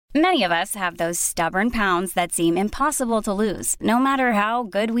Many of us have those stubborn pounds that seem impossible to lose, no matter how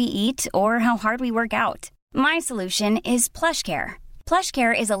good we eat or how hard we work out. My solution is PlushCare.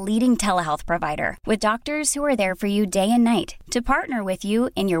 PlushCare is a leading telehealth provider with doctors who are there for you day and night to partner with you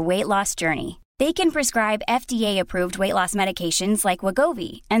in your weight loss journey. They can prescribe FDA-approved weight loss medications like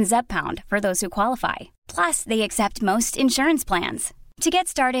Wegovy and Zepbound for those who qualify. Plus, they accept most insurance plans. To get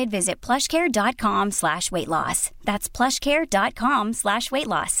started, visit plushcare.com/weightloss. That's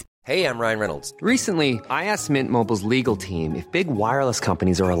plushcare.com/weightloss. Hey, I'm Ryan Reynolds. Recently, I asked Mint Mobile's legal team if big wireless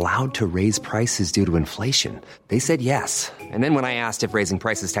companies are allowed to raise prices due to inflation. They said yes. And then when I asked if raising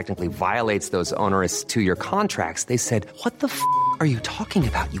prices technically violates those onerous two-year contracts, they said, "What the f*** are you talking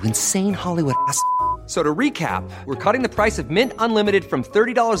about, you insane Hollywood ass?" So to recap, we're cutting the price of Mint Unlimited from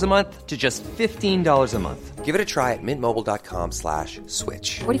 $30 a month to just $15 a month. Give it a try at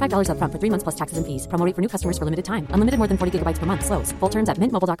mintmobile.com/switch. $45 up front for 3 months plus taxes and fees. Promo rate for new customers for limited time. Unlimited more than 40 gigabytes per month. Slows full terms at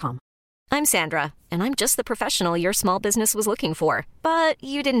mintmobile.com. I'm Sandra, and I'm just the professional your small business was looking for. But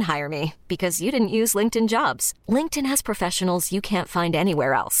you didn't hire me because you didn't use LinkedIn Jobs. LinkedIn has professionals you can't find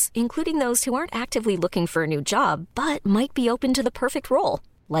anywhere else, including those who aren't actively looking for a new job, but might be open to the perfect role,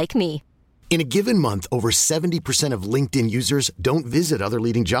 like me. In a given month, over 70% of LinkedIn users don't visit other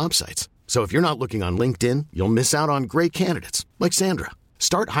leading job sites. So if you're not looking on LinkedIn, you'll miss out on great candidates like Sandra.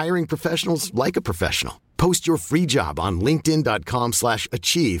 Start hiring professionals like a professional. Post your free job on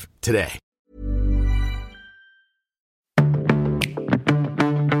linkedin.com/achieve today.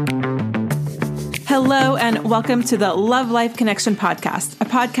 Hello and welcome to the Love Life Connection podcast, a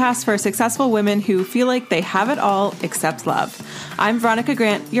podcast for successful women who feel like they have it all except love. I'm Veronica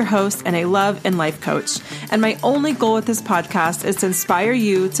Grant, your host and a love and life coach. And my only goal with this podcast is to inspire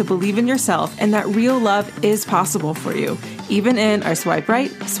you to believe in yourself and that real love is possible for you, even in our swipe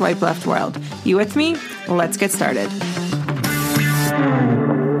right, swipe left world. You with me? Let's get started.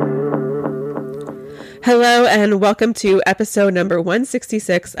 Hello and welcome to episode number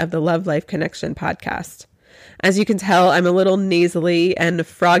 166 of the Love Life Connection podcast. As you can tell, I'm a little nasally and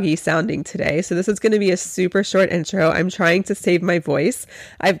froggy sounding today, so this is going to be a super short intro. I'm trying to save my voice.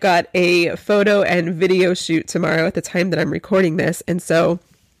 I've got a photo and video shoot tomorrow at the time that I'm recording this, and so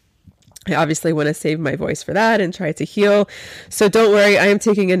I obviously want to save my voice for that and try to heal. So don't worry, I am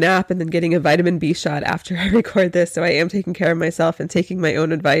taking a nap and then getting a vitamin B shot after I record this. So I am taking care of myself and taking my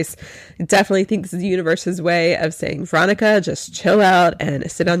own advice. I definitely think this is the universe's way of saying, Veronica, just chill out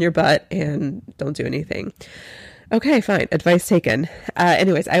and sit on your butt and don't do anything. Okay, fine. Advice taken.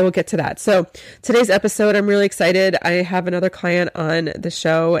 Anyways, I will get to that. So today's episode, I'm really excited. I have another client on the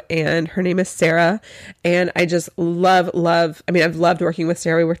show and her name is Sara. And I just I've loved working with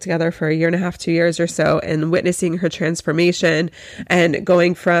Sara. We worked together for 1.5 to 2 years or so and witnessing her transformation and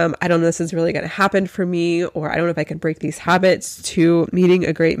going from, I don't know if this is really going to happen for me, or I don't know if I can break these habits, to meeting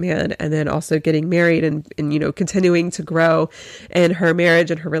a great man and then also getting married and continuing to grow. And her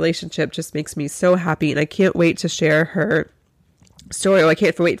marriage and her relationship just makes me so happy. And I can't wait to share her story. I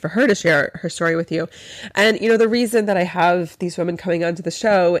can't wait for her to share her story with you. And, the reason that I have these women coming onto the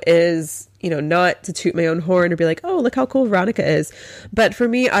show is, not to toot my own horn or be like, oh, look how cool Veronica is. But for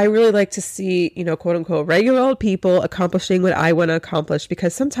me, I really like to see, quote unquote, regular old people accomplishing what I want to accomplish,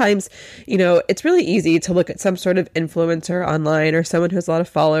 because sometimes, it's really easy to look at some sort of influencer online or someone who has a lot of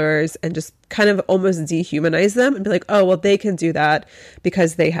followers and just kind of almost dehumanize them and be like, oh, well, they can do that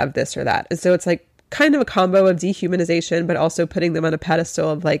because they have this or that. And so it's like kind of a combo of dehumanization, but also putting them on a pedestal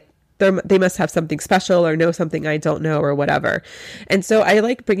of like, they must have something special or know something I don't know or whatever. And so I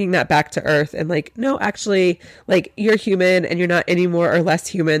like bringing that back to earth and like, no, actually, like, you're human and you're not any more or less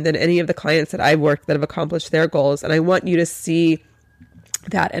human than any of the clients that I've worked that have accomplished their goals. And I want you to see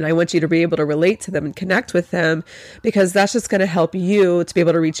that, and I want you to be able to relate to them and connect with them, because that's just going to help you to be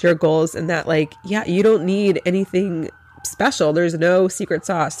able to reach your goals. And that, like, yeah, you don't need anything special. There's no secret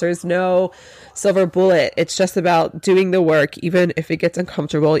sauce. There's no silver bullet. It's just about doing the work, even if it gets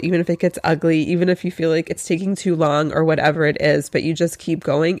uncomfortable, even if it gets ugly, even if you feel like it's taking too long or whatever it is, but you just keep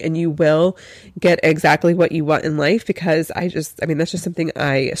going and you will get exactly what you want in life, because that's just something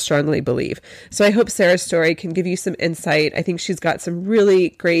I strongly believe. So I hope Sara's story can give you some insight. I think she's got some really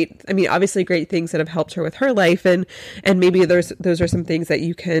great, obviously great things that have helped her with her life. And maybe those are some things that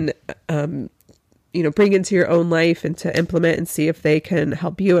you can, bring into your own life and to implement and see if they can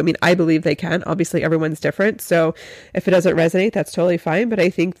help you. I believe they can. Obviously, everyone's different. So if it doesn't resonate, that's totally fine. But I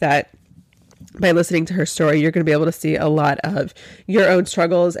think that by listening to her story, you're going to be able to see a lot of your own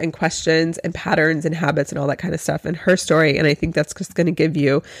struggles and questions and patterns and habits and all that kind of stuff in her story. And I think that's just going to give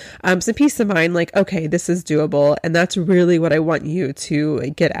you some peace of mind, like, okay, this is doable. And that's really what I want you to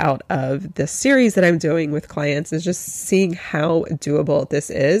get out of this series that I'm doing with clients, is just seeing how doable this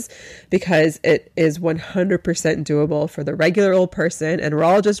is, because it is 100% doable for the regular old person. And we're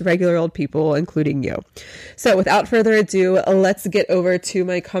all just regular old people, including you. So without further ado, let's get over to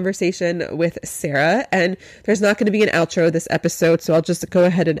my conversation with Sara. And there's not going to be an outro this episode, so I'll just go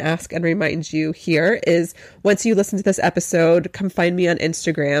ahead and ask and remind you here is, once you listen to this episode, come find me on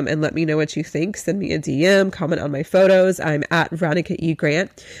Instagram and let me know what you think. Send me a DM, comment on my photos. I'm at Veronica E.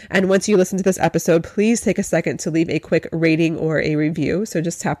 Grant. And once you listen to this episode, please take a second to leave a quick rating or a review. So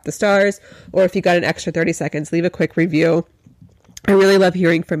just tap the stars, or if you got an extra 30 seconds, leave a quick review. I really love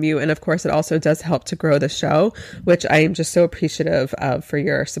hearing from you. And of course, it also does help to grow the show, which I am just so appreciative of for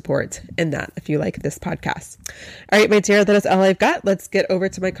your support in that, if you like this podcast. All right, my dear, that is all I've got. Let's get over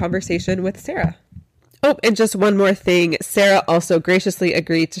to my conversation with Sara. Oh, and just one more thing. Sara also graciously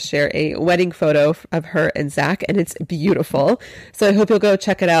agreed to share a wedding photo of her and Zach, and it's beautiful. So I hope you'll go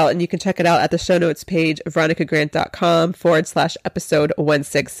check it out, and you can check it out at the show notes page, veronicagrant.com/episode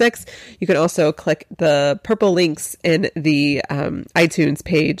 166. You can also click the purple links in the iTunes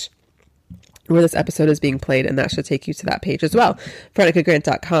page where this episode is being played, and that should take you to that page as well.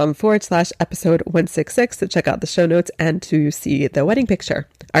 veronicagrant.com/episode 166 to check out the show notes and to see the wedding picture.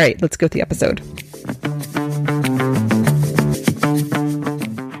 All right, let's go with the episode.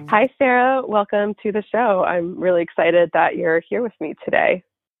 Hi, Sara. Welcome to the show. I'm really excited that you're here with me today.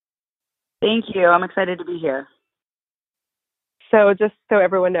 Thank you. I'm excited to be here. So just so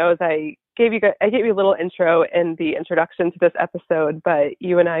everyone knows, I gave you a little intro in the introduction to this episode, but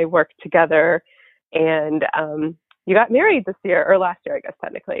you and I worked together, and you got married this year, or last year, I guess,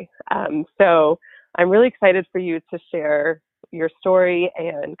 technically. So I'm really excited for you to share your story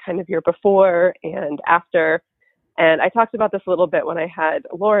and kind of your before and after. And I talked about this a little bit when I had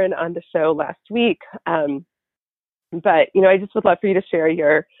Lauren on the show last week. But, I just would love for you to share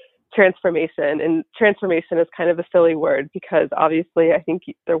your transformation. And transformation is kind of a silly word, because obviously I think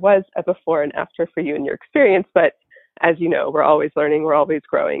there was a before and after for you in your experience. But as you know, we're always learning, we're always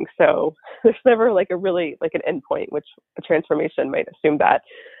growing. So there's never like an end point, which a transformation might assume that.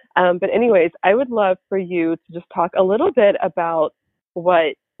 But anyways, I would love for you to just talk a little bit about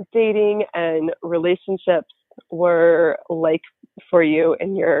what dating and relationships were like for you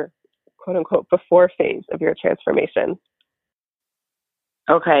in your quote unquote before phase of your transformation.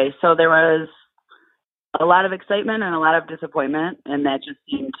 Okay, so there was a lot of excitement and a lot of disappointment, and that just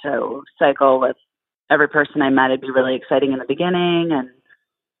seemed to cycle with every person I met. It'd be really exciting in the beginning and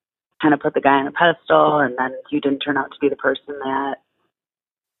kind of put the guy on a pedestal, and then you didn't turn out to be the person that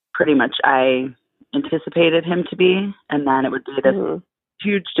pretty much I anticipated him to be, and then it would be this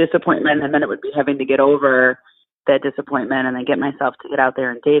huge disappointment, and then it would be having to get over that disappointment and then get myself to get out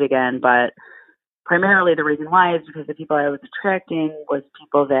there and date again. But primarily the reason why is because the people I was attracting was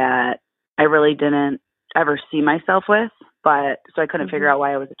people that I really didn't ever see myself with, but so I couldn't figure out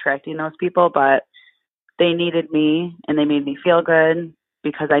why I was attracting those people, but they needed me and they made me feel good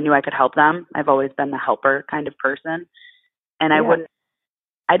because I knew I could help them. I've always been the helper kind of person, and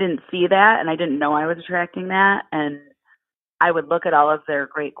I didn't see that, and I didn't know I was attracting that, and I would look at all of their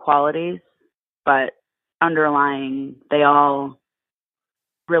great qualities, but underlying, they all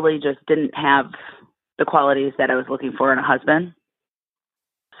really just didn't have the qualities that I was looking for in a husband.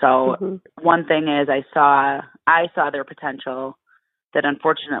 So one thing is I saw their potential that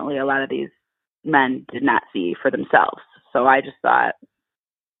unfortunately a lot of these men did not see for themselves. So I just thought,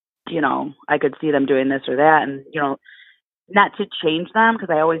 I could see them doing this or that, and, not to change them, because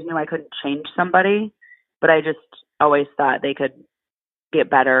I always knew I couldn't change somebody, but I just always thought they could get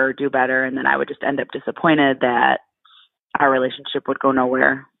better or do better, and then I would just end up disappointed that our relationship would go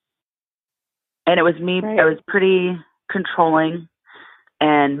nowhere. And it was me. Right. I was pretty controlling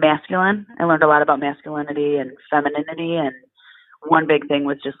and masculine. I learned a lot about masculinity and femininity, and one big thing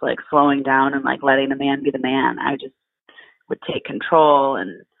was just like slowing down and like letting the man be the man. I just would take control,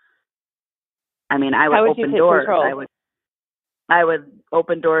 and I would open doors. Control? I would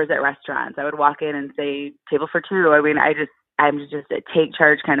open doors at restaurants. I would walk in and say, table for two. I'm just a take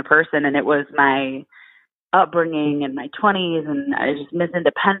charge kind of person. And it was my upbringing in my 20s, and I was just Miss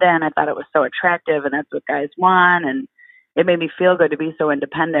Independent. I thought it was so attractive, and that's what guys want. And it made me feel good to be so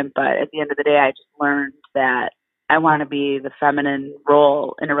independent. But at the end of the day, I just learned that I want to be the feminine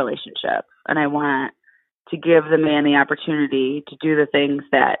role in a relationship. And I want to give the man the opportunity to do the things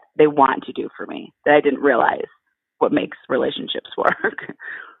that they want to do for me that I didn't realize what makes relationships work.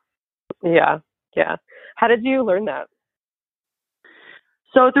 Yeah. Yeah. How did you learn that?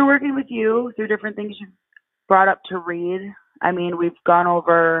 So through working with you, through different things you brought up to read. I mean, we've gone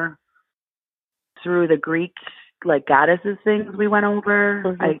over through the Greek, like, goddesses things we went over.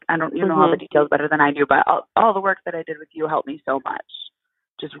 Mm-hmm. I don't, you know all the details better than I do, but all the work that I did with you helped me so much.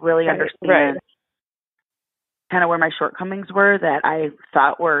 Just really understand kind of where my shortcomings were that I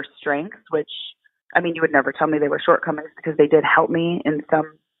thought were strengths, which, I mean, you would never tell me they were shortcomings because they did help me in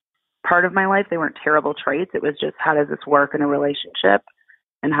some part of my life. They weren't terrible traits. It was just, how does this work in a relationship?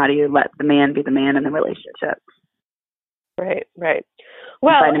 And how do you let the man be the man in the relationship? Right.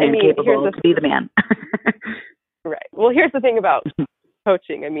 Well, find a man capable to be the man. Right. Well, here's the thing about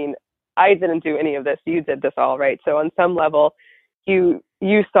coaching. I mean, I didn't do any of this. You did this all, right? So on some level, you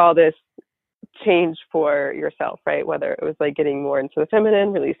saw this change for yourself, right? Whether it was like getting more into the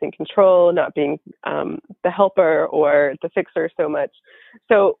feminine, releasing control, not being the helper or the fixer so much.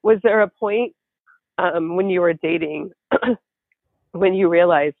 So was there a point when you were dating when you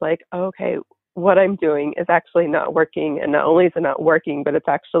realized, like, oh, okay, what I'm doing is actually not working, and not only is it not working, but it's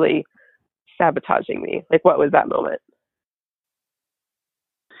actually sabotaging me? Like, what was that moment?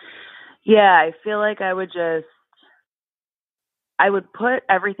 Yeah, I feel like I would put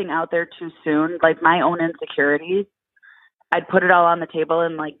everything out there too soon, like my own insecurities. I'd put it all on the table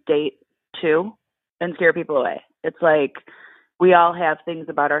and, like, date too and scare people away. It's like we all have things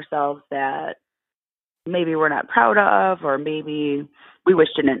about ourselves that maybe we're not proud of, or maybe we wish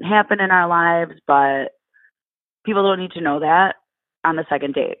didn't happen in our lives, but people don't need to know that on the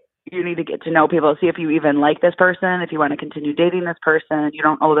second date. You need to get to know people, see if you even like this person, if you want to continue dating this person. You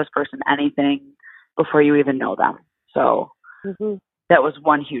don't owe this person anything before you even know them. So that was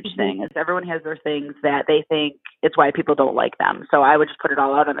one huge thing, is everyone has their things that they think it's why people don't like them. So I would just put it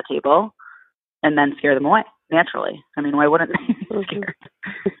all out on the table and then scare them away naturally. I mean, why wouldn't they be scared?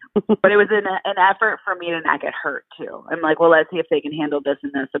 But it was an effort for me to not get hurt too. I'm like, well, let's see if they can handle this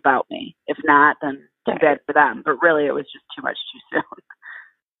and this about me. If not, then too bad for them. But really, it was just too much too soon.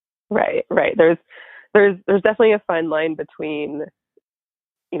 Right. There's definitely a fine line between,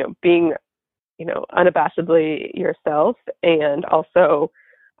 being, unabashedly yourself, and also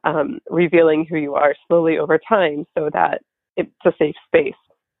revealing who you are slowly over time, so that it's a safe space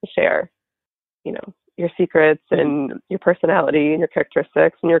to share, your secrets and your personality and your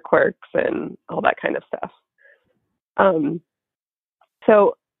characteristics and your quirks and all that kind of stuff.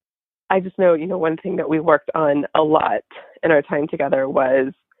 So I just know, one thing that we worked on a lot in our time together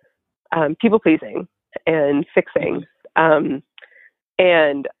was people pleasing and fixing. And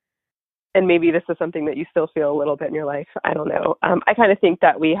maybe this is something that you still feel a little bit in your life. I don't know. I kind of think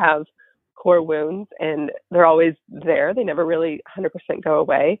that we have core wounds, and they're always there. They never really 100% go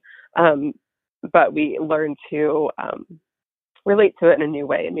away. But we learn to relate to it in a new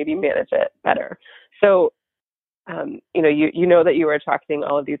way and maybe manage it better. So, you know that you were attracting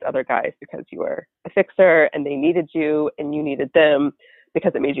all of these other guys because you were a fixer, and they needed you and you needed them,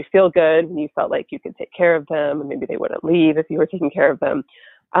 because it made you feel good and you felt like you could take care of them, and maybe they wouldn't leave if you were taking care of them.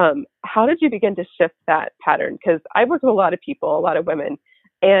 How did you begin to shift that pattern? Because I work with a lot of people, a lot of women,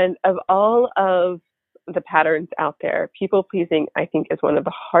 and of all of the patterns out there, people pleasing, I think, is one of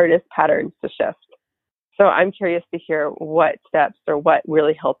the hardest patterns to shift. So I'm curious to hear what steps or what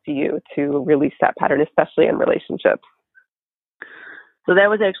really helped you to release that pattern, especially in relationships. So that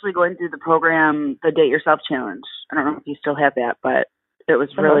was actually going through the program, the Date Yourself Challenge. I don't know if you still have that, but it was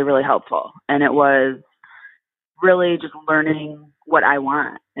really, really helpful. And it was really just learning what I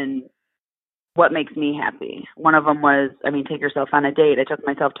want and what makes me happy. One of them was, take yourself on a date. I took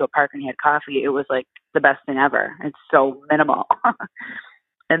myself to a park and had coffee. It was like the best thing ever. It's so minimal.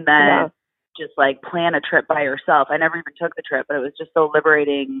 And then just like plan a trip by yourself. I never even took the trip, but it was just so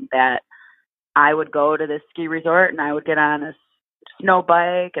liberating that I would go to this ski resort and I would get on a snow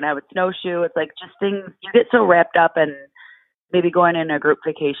bike and I would snowshoe. It's like just things, you get so wrapped up in maybe going in a group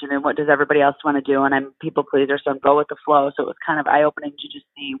vacation and what does everybody else want to do. And I'm people pleaser, so I'm go with the flow. So it was kind of eye-opening to just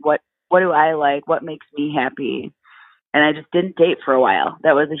see what do I like? What makes me happy? And I just didn't date for a while.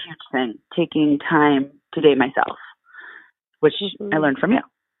 That was a huge thing, taking time to date myself, which I learned from you.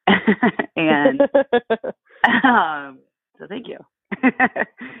 And so thank you.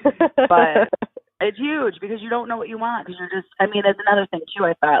 But it's huge because you don't know what you want. Because you're just, that's another thing too.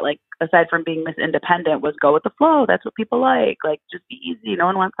 I thought, like, aside from being Miss Independent, was go with the flow. That's what people like. Like, just be easy. No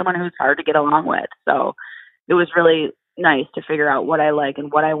one wants someone who's hard to get along with. So it was really nice to figure out what I like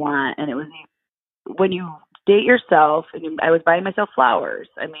and what I want. And it was when you date yourself, and I was buying myself flowers.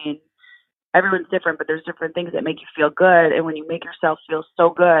 Everyone's different, but there's different things that make you feel good. And when you make yourself feel so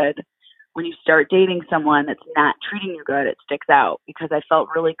good, when you start dating someone that's not treating you good, it sticks out, because I felt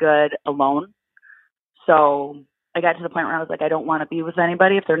really good alone. So I got to the point where I was like, I don't want to be with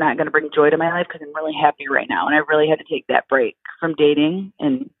anybody if they're not going to bring joy to my life, because I'm really happy right now. And I really had to take that break from dating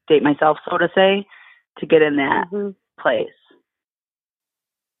and date myself, so to say, to get in that place.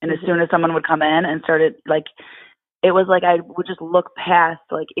 And as soon as someone would come in and started, like, it was like I would just look past,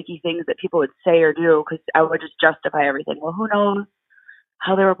 like, icky things that people would say or do, because I would just justify everything. Well, who knows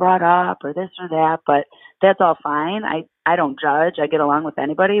how they were brought up or this or that, but that's all fine. I don't judge. I get along with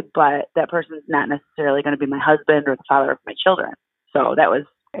anybody, but that person's not necessarily going to be my husband or the father of my children. So that was,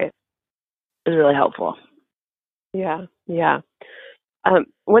 it was really helpful. Yeah. Yeah.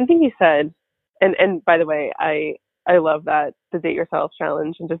 One thing you said, and by the way, I love that the Date Yourself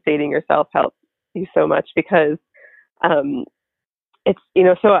challenge and just dating yourself helps you so much, because it's,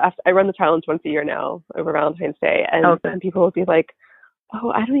 so I run the challenge once a year now over Valentine's Day, and some people will be like, oh,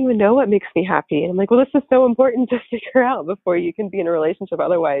 I don't even know what makes me happy. And I'm like, well, this is so important to figure out before you can be in a relationship.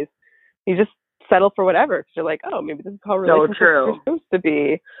 Otherwise, you just settle for whatever, because you're like, oh, maybe this is how relationships are supposed to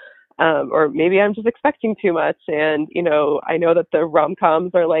be. Or maybe I'm just expecting too much. And, I know that the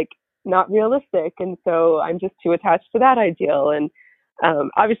rom-coms are like not realistic. And so I'm just too attached to that ideal. And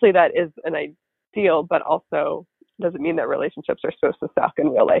obviously that is an ideal, but also doesn't mean that relationships are supposed to suck in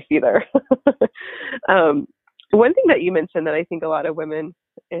real life either. One thing that you mentioned that I think a lot of women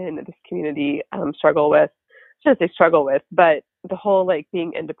in this community struggle with, shouldn't say struggle with, but the whole like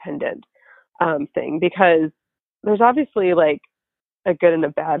being independent thing, because there's obviously like a good and a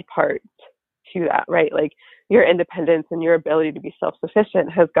bad part to that, right? Like your independence and your ability to be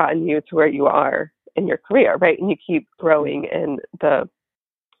self-sufficient has gotten you to where you are in your career, right? And you keep growing in the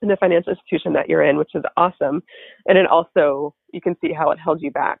financial institution that you're in, which is awesome. And it also, you can see how it held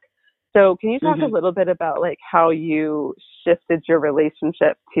you back. So can you talk a little bit about like how you shifted your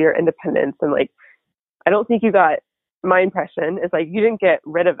relationship to your independence? And like, I don't think you got, my impression is like, you didn't get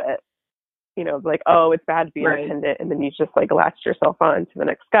rid of it, like, oh, it's bad to be independent. And then you just like latched yourself on to the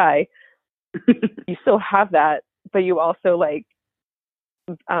next guy. You still have that, but you also like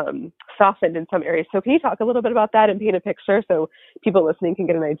softened in some areas. So can you talk a little bit about that and paint a picture so people listening can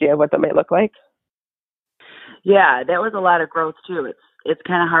get an idea of what that might look like? Yeah, that was a lot of growth too. It's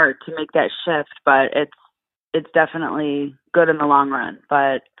kind of hard to make that shift, but it's definitely good in the long run.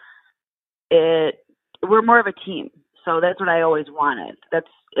 But we're more of a team, so that's what I always wanted.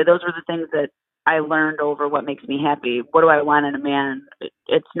 Those were the things that I learned over what makes me happy. What do I want in a man?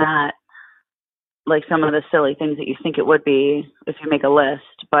 It's not like some of the silly things that you think it would be if you make a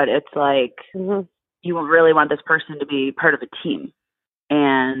list, but it's like you really want this person to be part of a team.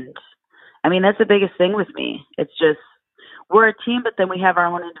 And I mean, that's the biggest thing with me. It's just, we're a team, but then we have our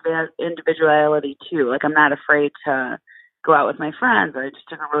own individuality too. Like, I'm not afraid to go out with my friends, or I just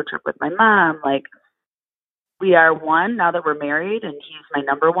took a road trip with my mom. Like, we are one now that we're married, and he's my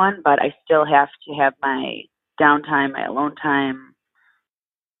number one, but I still have to have my downtime, my alone time.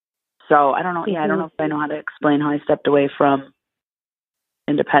 So I don't know. Yeah, I don't know if I know how to explain how I stepped away from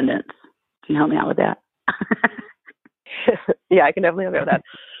independence. Can you help me out with that? Yeah, I can definitely help you with that.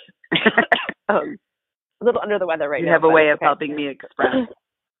 A little under the weather right now. You have a way of helping me express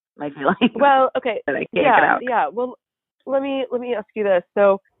my feelings. Well, okay. That I can't get out. Yeah. Well, let me ask you this.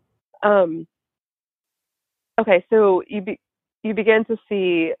 So, okay. So you began to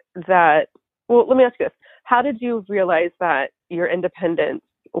see that. Well, let me ask you this: how did you realize that your independence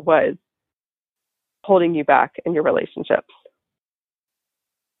was holding you back in your relationships?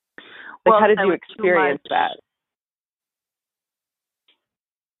 Like, how did you experience that?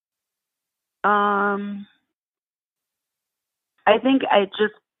 I think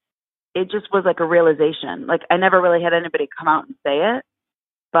it just was like a realization. Like, I never really had anybody come out and say it,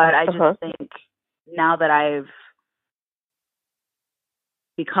 but I just think now that I've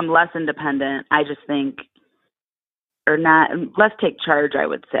become less independent, I just think, or not, less take charge, I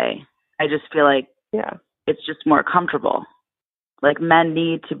would say. I just feel like it's just more comfortable. Like, men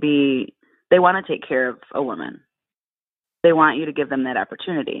need to be, they want to take care of a woman. They want you to give them that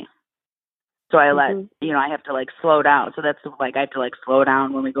opportunity. So I let, I have to like slow down. So that's like, I have to like slow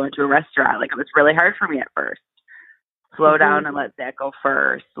down when we go into a restaurant. Like, it was really hard for me at first. Slow down and let Zach go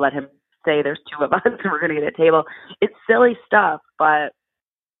first. Let him say there's two of us and we're going to get a table. It's silly stuff, but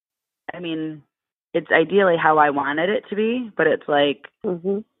I mean, it's ideally how I wanted it to be, but it's like,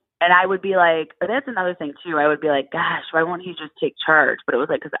 and I would be like, that's another thing too. I would be like, gosh, why won't he just take charge? But it was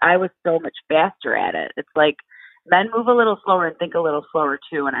like, because I was so much faster at it. It's like, men move a little slower and think a little slower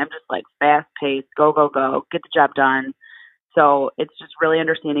too. And I'm just like fast paced, go, get the job done. So it's just really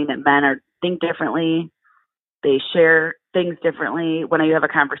understanding that men think differently. They share things differently when you have a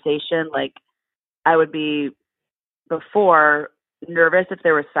conversation. Like I would be before nervous if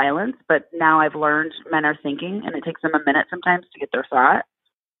there was silence, but now I've learned men are thinking, and it takes them a minute sometimes to get their thought.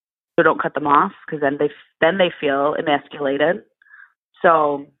 So don't cut them off, because then they feel emasculated.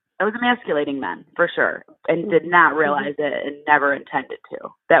 So I was emasculating men for sure, and did not realize it, and never intended to.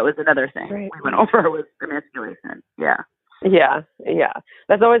 That was another thing we went over, was emasculation. Yeah. Yeah.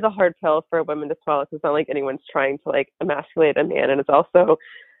 That's always a hard pill for women to swallow. It's not like anyone's trying to like emasculate a man, and it's also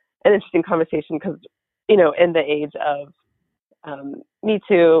an interesting conversation because, you know, in the age of Me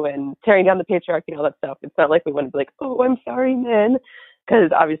Too and tearing down the patriarchy and all that stuff, it's not like we want to be like, oh, I'm sorry, men,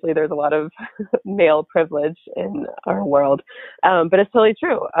 because obviously there's a lot of male privilege in our world. But it's totally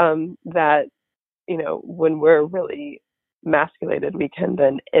true that, you know, when we're really emasculated, we can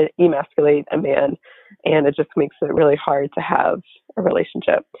then emasculate a man, and it just makes it really hard to have a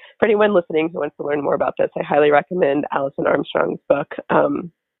relationship. For anyone listening who wants to learn more about this, I highly recommend Alison Armstrong's book.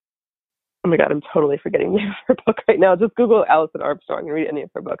 Oh my God, I'm totally forgetting the name of her book right now. Just Google Alison Armstrong and read any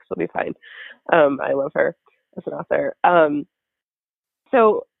of her books. She'll be fine. I love her as an author.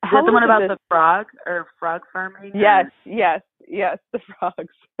 So how the one about the frog or frog farming? Yes, the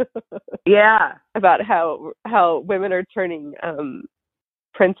frogs. Yeah. About how women are turning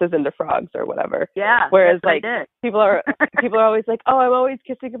princes into frogs or whatever. Yeah. Whereas like people are always like, oh, I'm always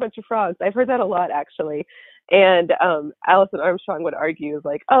kissing a bunch of frogs. I've heard that a lot actually. And Alison Armstrong would argue is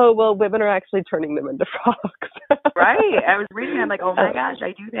like, oh, well, women are actually turning them into frogs. Right. I was reading, I'm like, oh my gosh,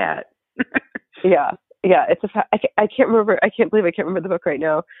 I do that. Yeah. It's I can't remember. I can't believe I can't remember the book right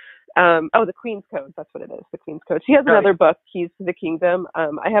now. The Queen's Code. That's what it is. The Queen's Code. She has another book, Keys to the Kingdom.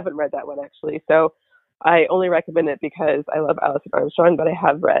 I haven't read that one actually. So I only recommend it because I love Alison Armstrong, but I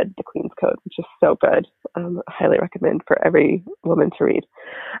have read The Queen's Code, which is so good. I highly recommend for every woman to read.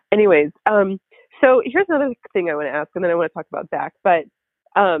 Anyways, so here's another thing I want to ask, and then I want to talk about Zach. But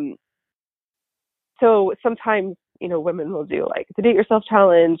so sometimes, you know, women will do like the Date Yourself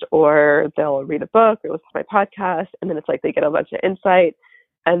challenge, or they'll read a book or listen to my podcast, and then it's like they get a bunch of insight,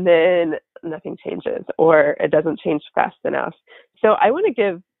 and then nothing changes, or it doesn't change fast enough. So I want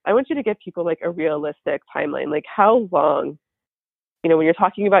you to give people like a realistic timeline, like how long, you know, when you're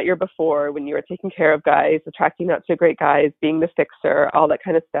talking about your before, when you were taking care of guys, attracting out to great guys, being the fixer, all that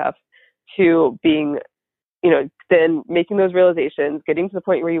kind of stuff, to being, you know, then making those realizations, getting to the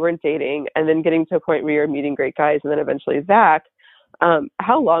point where you weren't dating, and then getting to a point where you're meeting great guys, and then eventually Zach.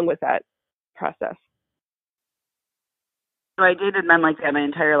 How long was that process? So I dated men like that my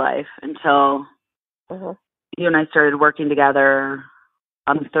entire life until you and I started working together.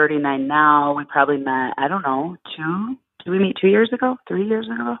 I'm 39 now. We probably met, I don't know, did we meet 2 years ago? 3 years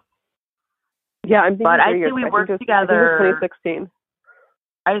ago? Yeah, I'm thinking but I'd say we worked together. I think it was 2016.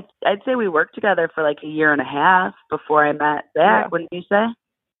 I'd say we worked together for like a year and a half before I met Zach, wouldn't you say?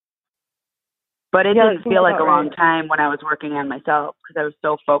 But it didn't feel like a long time when I was working on myself, because I was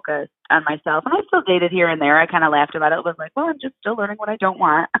so focused on myself. And I still dated here and there. I kind of laughed about it. I was like, well, I'm just still learning what I don't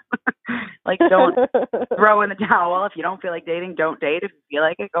want. Like, don't throw in the towel. If you don't feel like dating, don't date. If you feel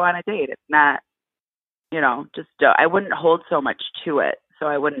like it, go on a date. It's not, you know, just I wouldn't hold so much to it. So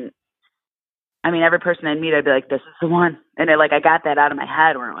I wouldn't. I mean, every person I meet, I'd be like, this is the one. And I got that out of my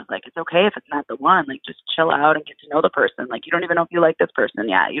head where it was like, it's okay if it's not the one. Like, just chill out and get to know the person. Like, you don't even know if you like this person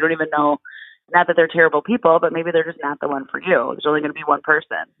yet. You don't even know, not that they're terrible people, but maybe they're just not the one for you. There's only going to be one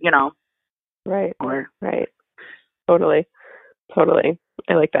person, you know? Right. Right. Totally.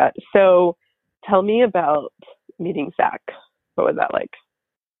 I like that. So tell me about meeting Zach. What was that like?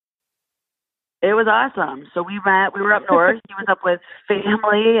 It was awesome. So we were up north. He was up with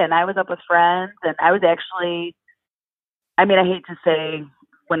family and I was up with friends. And I was actually, I mean, I hate to say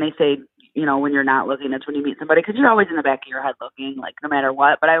when they say, you know, when you're not looking, that's when you meet somebody, because you're always in the back of your head looking, like no matter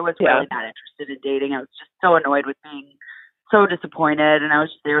what. But I was really not interested in dating. I was just so annoyed with being so disappointed. And I was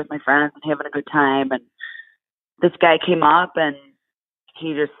just there with my friends and having a good time. And this guy came up and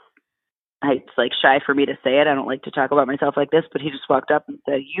it's like shy for me to say it. I don't like to talk about myself like this, but he just walked up and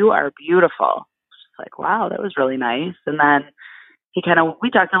said, "You are beautiful." Like, wow, that was really nice. And then we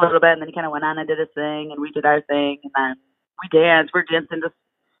talked a little bit, and then he kind of went on and did his thing, and we did our thing, and then we danced. We're dancing to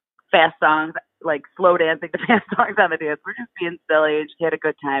fast songs, like slow dancing to fast songs on the dance. We're just being silly. Just had a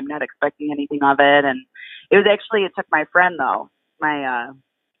good time, not expecting anything of it. And it took my friend though, my what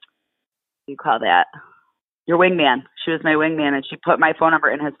do you call that? Your wingman. She was my wingman, and she put my phone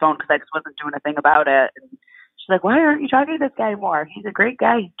number in his phone because I just wasn't doing a thing about it. And she's like, "Why aren't you talking to this guy more? He's a great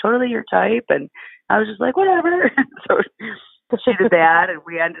guy. He's totally your type." And I was just like, whatever. So she did that, and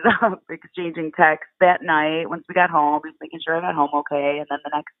we ended up exchanging texts that night. Once we got home, he was making sure I got home okay. And then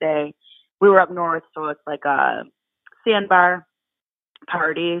the next day, we were up north, so it's like a sandbar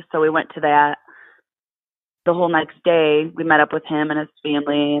party. So we went to that. The whole next day, we met up with him and his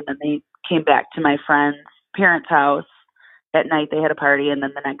family, and then they came back to my friend's parents' house. At night, they had a party, and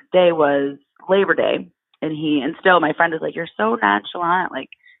then the next day was Labor Day. And still, my friend is like, "You're so nonchalant. Like,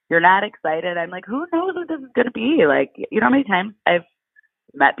 you're not excited." I'm like, "Who knows what this is going to be?" Like, you know how many times I've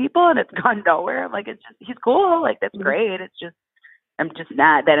met people and it's gone nowhere? I'm like, it's just, he's cool. Like, that's great. It's just, I'm just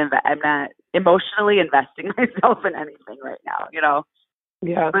not that, I'm not emotionally investing myself in anything right now, you know?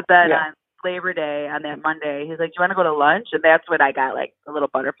 Yeah. But then on Labor Day, on that Monday, he's like, "Do you want to go to lunch?" And that's when I got like a little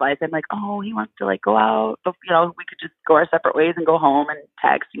butterflies. I'm like, "Oh, he wants to like go out, but you know, we could just go our separate ways and go home and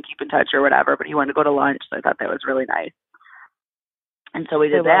text and keep in touch or whatever." But he wanted to go to lunch, so I thought that was really nice. And so we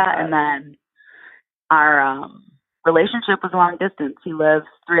did that, and then our relationship was long distance. He lives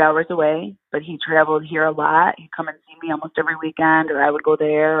 3 hours away, but he traveled here a lot. He'd come and see me almost every weekend, or I would go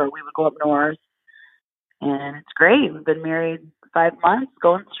there, or we would go up north. And it's great. We've been married 5 months,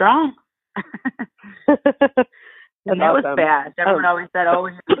 going strong. And that was fast. Everyone always said, "Oh,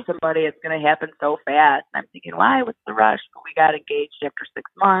 when you meet somebody, it's going to happen so fast." And I'm thinking, why? What's the rush? But we got engaged after 6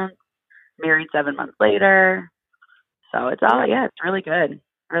 months, married 7 months later. So it's it's really good.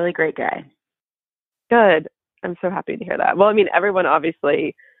 Really great guy. Good. I'm so happy to hear that. Well, I mean, everyone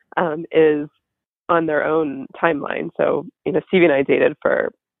obviously is on their own timeline. So, you know, Stevie and I dated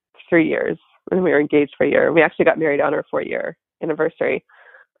for 3 years, and we were engaged for a year. We actually got married on our 4-year anniversary.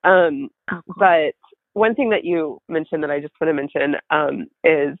 But one thing that you mentioned that I just want to mention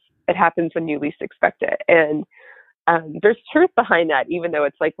is it happens when you least expect it. And there's truth behind that, even though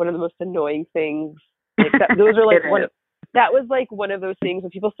it's like one of the most annoying things. Like those are like that was like one of those things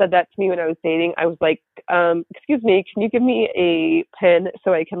when people said that to me when I was dating. I was like, "Excuse me, can you give me a pen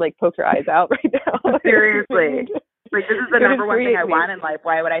so I can like poke your eyes out right now?" Seriously. Like, this is the number one thing I want in life.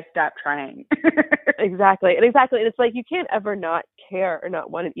 Why would I stop trying? Exactly. And it's like you can't ever not care or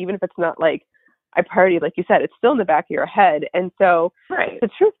not want it, even if it's not like a priority. Like you said, it's still in the back of your head. And so the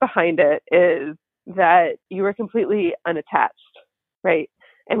truth behind it is that you are completely unattached, right?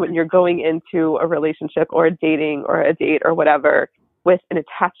 And when you're going into a relationship or a dating or a date or whatever with an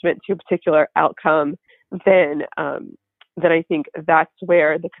attachment to a particular outcome, then I think that's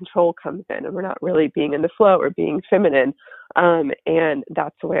where the control comes in, and we're not really being in the flow or being feminine. And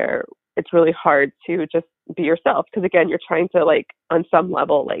that's where it's really hard to just be yourself. Because again, you're trying to like, on some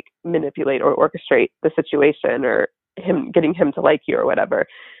level, like manipulate or orchestrate the situation or getting him to like you or whatever.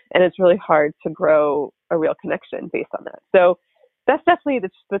 And it's really hard to grow a real connection based on that. So that's definitely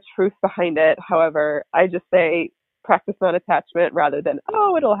the truth behind it. However, I just say practice non-attachment rather than,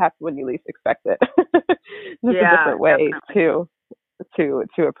 "Oh, it'll happen when you least expect it." There's a different way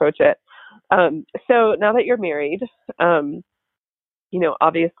to approach it. So now that you're married, you know,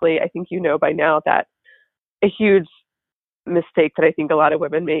 obviously, I think you know by now that a huge mistake that I think a lot of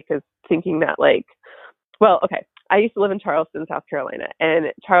women make is thinking that like, well, okay, I used to live in Charleston, South Carolina,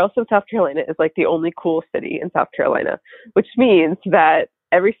 and Charleston, South Carolina is like the only cool city in South Carolina, which means that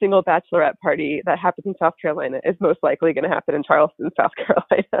every single bachelorette party that happens in South Carolina is most likely going to happen in Charleston, South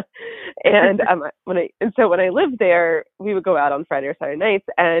Carolina. And when I lived there, we would go out on Friday or Saturday nights,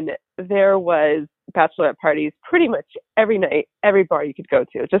 and there was bachelorette parties pretty much every night, every bar you could go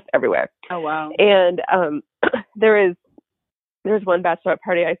to, just everywhere. Oh wow! And there was one bachelorette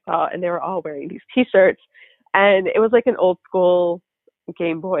party I saw, and they were all wearing these T-shirts, and it was like an old school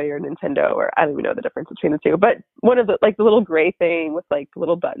Game Boy or Nintendo, or I don't even know the difference between the two, but one of the like the little gray thing with like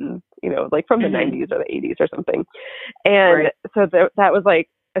little buttons, you know, like from the 90s or the 80s or something. And so that was like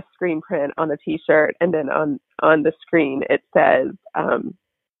a screen print on the T-shirt, and then on the screen it said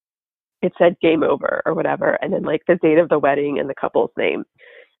game over or whatever, and then like the date of the wedding and the couple's name.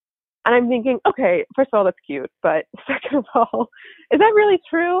 And I'm thinking, okay, first of all, that's cute, but second of all, is that really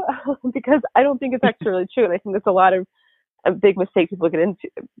true? Because I don't think it's actually really true, and I think there's a big mistake people get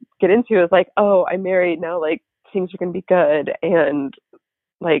into is like, "Oh, I'm married now, like things are going to be good, and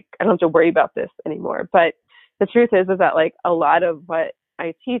like I don't have to worry about this anymore." But the truth is that like a lot of what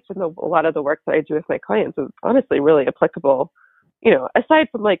I teach and a lot of the work that I do with my clients is honestly really applicable. You know, aside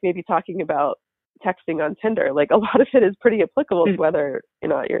from like maybe talking about texting on Tinder, like a lot of it is pretty applicable to whether, you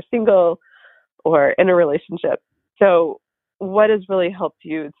know, you're single or in a relationship. So what has really helped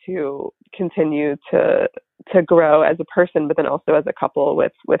you to continue to grow as a person, but then also as a couple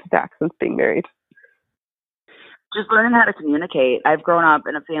with Zach since being married? Just learning how to communicate. I've grown up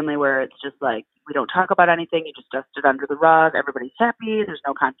in a family where it's just like, we don't talk about anything. You just dust it under the rug. Everybody's happy. There's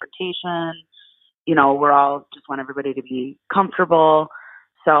no confrontation. You know, we're all just want everybody to be comfortable.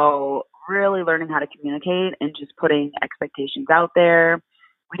 So really learning how to communicate and just putting expectations out there.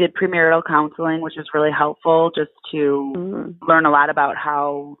 We did premarital counseling, which was really helpful just to learn a lot about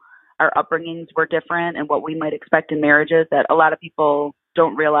how our upbringings were different and what we might expect in marriages that a lot of people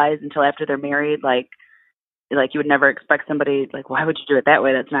don't realize until after they're married. Like you would never expect somebody, like, why would you do it that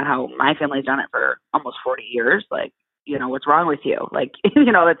way? That's not how my family's done it for almost 40 years. Like, what's wrong with you? Like,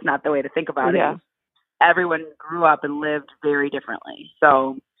 that's not the way to think about it. Everyone grew up and lived very differently.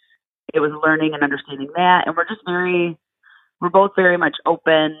 So it was learning and understanding that. And we're both very much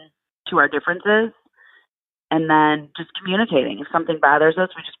open to our differences, and then just communicating. If something bothers us,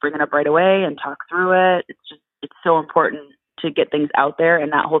 we just bring it up right away and talk through it. It's so important to get things out there and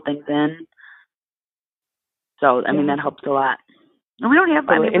not hold things in. So, I mean, that helps a lot. And we don't have,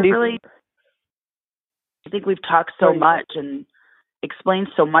 I think we've talked so much and explained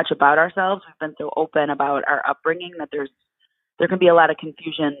so much about ourselves. We've been so open about our upbringing that there can be a lot of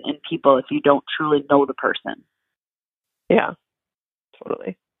confusion in people if you don't truly know the person. Yeah,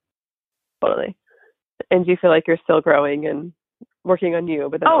 totally. And do you feel like you're still growing and working on you,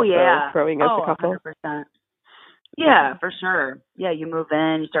 but then also growing as a couple? 100%. Yeah, for sure. Yeah, you move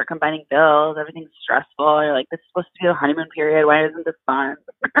in, you start combining bills, everything's stressful. You're like, this is supposed to be the honeymoon period. Why isn't this fun?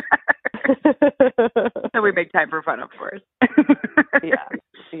 So we make time for fun, of course.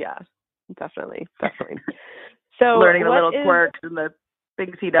 Yeah, definitely. So learning the little quirks and the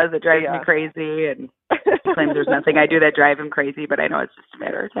things he does that drives me crazy, and he claims there's nothing I do that drive him crazy, but I know it's just a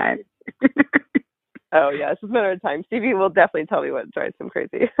matter of time. Oh yeah, it's just a matter of time. Stevie will definitely tell me what drives him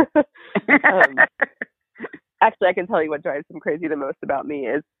crazy. Actually, I can tell you what drives him crazy the most about me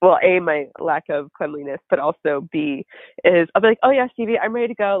is, well, A, my lack of cleanliness, but also B, is I'll be like, oh yeah, Stevie, I'm ready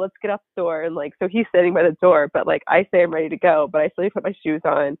to go. Let's get out the door. And like, so he's sitting by the door, but like I say I'm ready to go, but I still need to put my shoes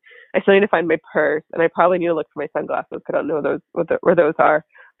on. I still need to find my purse, and I probably need to look for my sunglasses because I don't know where those are.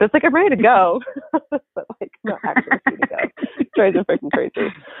 But it's like, I'm ready to go, but like not actually ready to go. It drives him freaking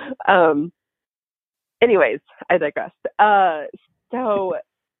crazy. Anyways, I digress. So,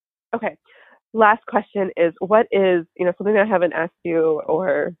 okay. Last question is, what is, something that I haven't asked you,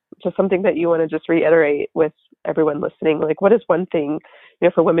 or just something that you want to just reiterate with everyone listening? Like, what is one thing,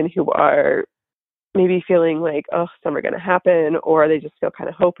 for women who are maybe feeling like, oh, summer going to happen, or they just feel kind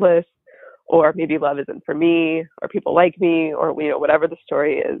of hopeless, or maybe love isn't for me, or people like me, or, whatever the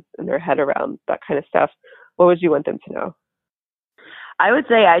story is in their head around that kind of stuff. What would you want them to know? I would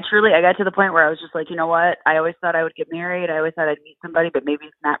say I got to the point where I was just like, you know what? I always thought I would get married. I always thought I'd meet somebody, but maybe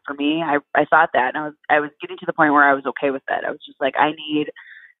it's not for me. I thought that, and I was getting to the point where I was okay with that. I was just like, I'm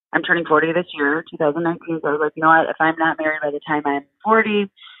turning 40 this year, 2019. So I was like, you know what? If I'm not married by the time I'm 40,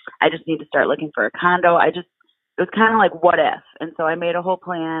 I just need to start looking for a condo. It was kind of like, what if? And so I made a whole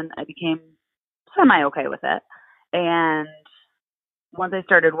plan. I became semi-okay with it. And once I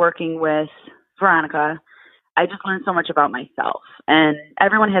started working with Veronica, I just learned so much about myself, and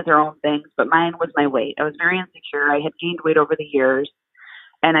everyone has their own things, but mine was my weight. I was very insecure. I had gained weight over the years,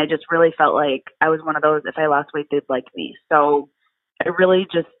 and I just really felt like I was one of those, if I lost weight, they'd like me. So I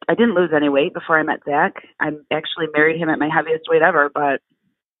didn't lose any weight before I met Zach. I actually married him at my heaviest weight ever, but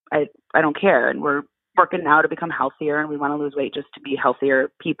I don't care. And we're working now to become healthier, and we want to lose weight just to be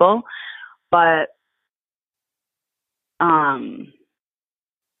healthier people. But,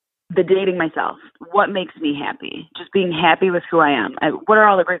 the dating myself, what makes me happy? Just being happy with who I am. What are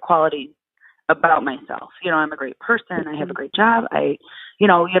all the great qualities about myself? I'm a great person. I have a great job.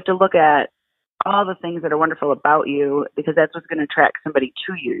 You have to look at all the things that are wonderful about you, because that's what's going to attract somebody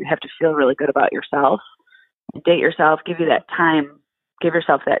to you. You have to feel really good about yourself. Date yourself. Give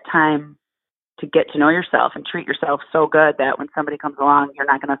yourself that time to get to know yourself and treat yourself so good that when somebody comes along, you're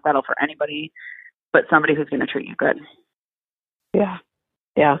not going to settle for anybody but somebody who's going to treat you good. Yeah.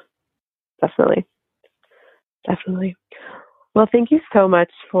 Definitely. Well, thank you so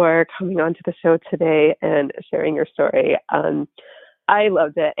much for coming on to the show today and sharing your story. I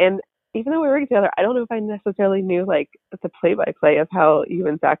loved it. And even though we were together, I don't know if I necessarily knew like the play-by-play of how you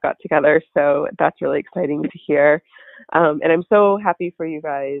and Zach got together. So that's really exciting to hear. And I'm so happy for you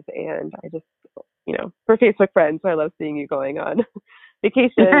guys. And I just, we're Facebook friends, so I love seeing you going on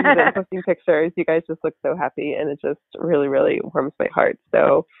vacations and posting pictures. You guys just look so happy, and it just really, really warms my heart.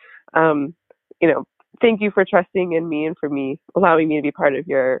 So, thank you for trusting in me and for allowing me to be part of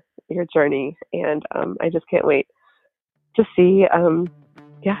your journey. And I just can't wait to see, I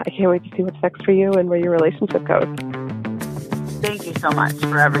can't wait to see what's next for you and where your relationship goes. Thank you so much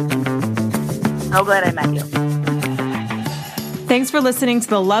for everything. So glad I met you. Thanks for listening to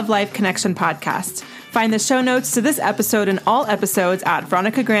the Love Life Connection podcast. Find the show notes to this episode and all episodes at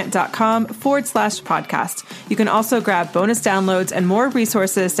veronicagrant.com/podcast. You can also grab bonus downloads and more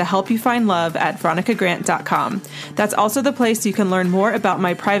resources to help you find love at veronicagrant.com. That's also the place you can learn more about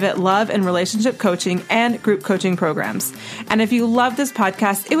my private love and relationship coaching and group coaching programs. And if you love this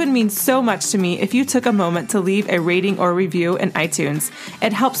podcast, it would mean so much to me if you took a moment to leave a rating or review in iTunes.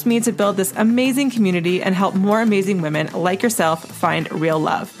 It helps me to build this amazing community and help more amazing women like yourself find real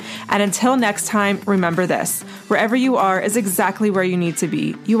love. And until next time, remember this: wherever you are is exactly where you need to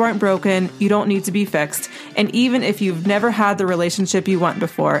be. You aren't broken. You don't need to be fixed. And even if you've never had the relationship you want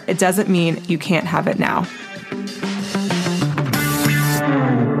before, it doesn't mean you can't have it now.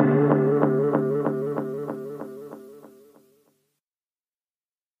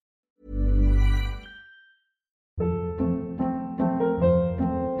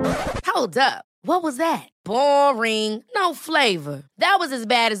 Hold up. What was that? Boring. No flavor. That was as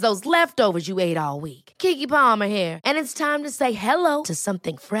bad as those leftovers you ate all week. Keke Palmer here, and it's time to say hello to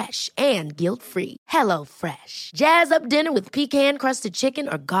something fresh and guilt-free. Hello Fresh. Jazz up dinner with pecan-crusted chicken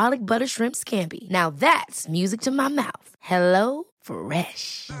or garlic butter shrimp scampi. Now that's music to my mouth. Hello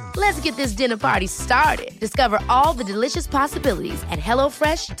Fresh. Let's get this dinner party started. Discover all the delicious possibilities at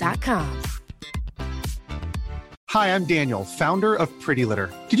hellofresh.com. Hi, I'm Daniel, founder of Pretty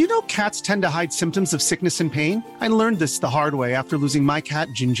Litter. Did you know cats tend to hide symptoms of sickness and pain? I learned this the hard way after losing my cat,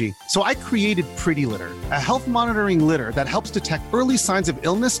 Gingy. So I created Pretty Litter, a health monitoring litter that helps detect early signs of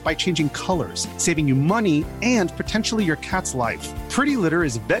illness by changing colors, saving you money and potentially your cat's life. Pretty Litter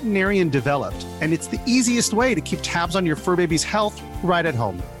is veterinarian developed, and it's the easiest way to keep tabs on your fur baby's health right at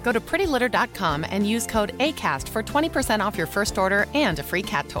home. Go to prettylitter.com and use code ACAST for 20% off your first order and a free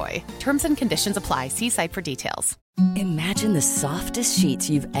cat toy. Terms and conditions apply. See site for details. Imagine the softest sheets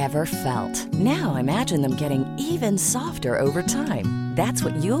you've ever felt. Now imagine them getting even softer over time. That's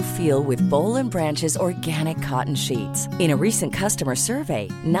what you'll feel with Boll & Branch's organic cotton sheets. In a recent customer survey,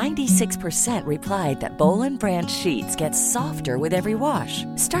 96% replied that Boll & Branch sheets get softer with every wash.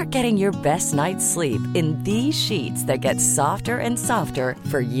 Start getting your best night's sleep in these sheets that get softer and softer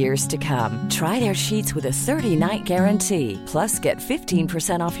for years to come. Try their sheets with a 30-night guarantee. Plus, get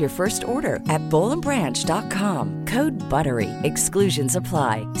 15% off your first order at bollandbranch.com. Code BUTTERY. Exclusions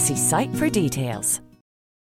apply. See site for details.